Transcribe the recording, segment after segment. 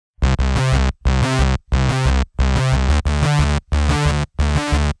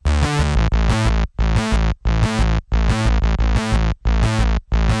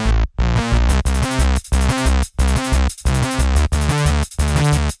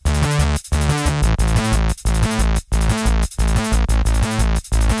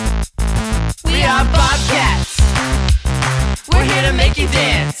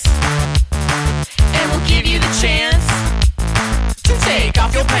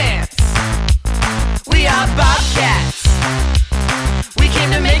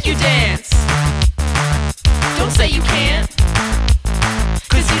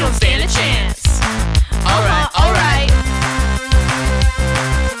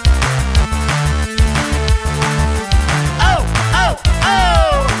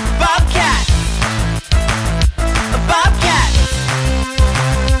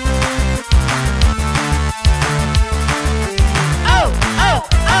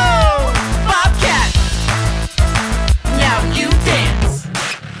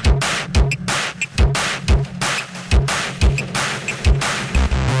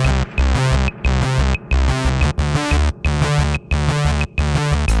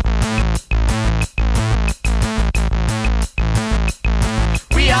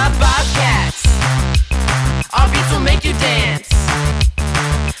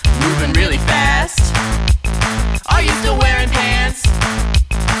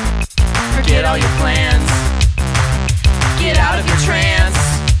all your plans. Get out of your trance.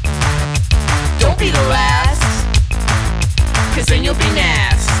 Don't be the last, 'cause then you'll be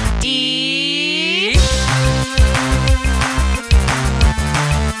nasty.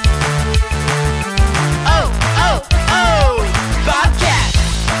 Oh, oh, oh, Bobcat.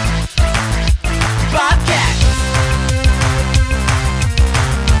 Bobcat.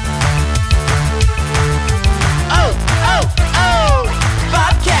 Oh, oh, oh,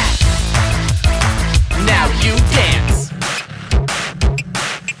 Bobcat. Now you dance.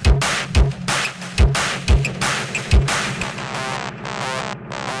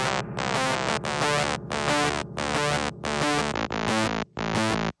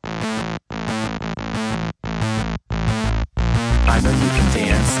 I know you can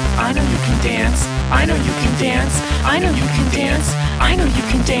dance, I know you can dance, I know you can dance, I know you can dance, I know you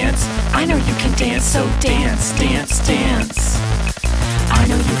can dance, I know you can dance, so dance, dance, dance. I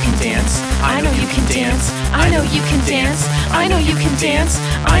know you can dance, I know you can dance, I know you can dance, I know you can dance,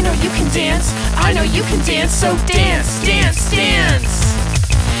 I know you can dance, I know you can dance, so dance, dance, dance.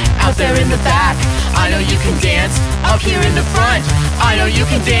 Out there in the back, I know you can dance. Up here in the front, I know you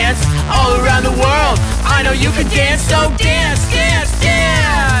can dance. All around the world, I know you can dance, so dance, dance.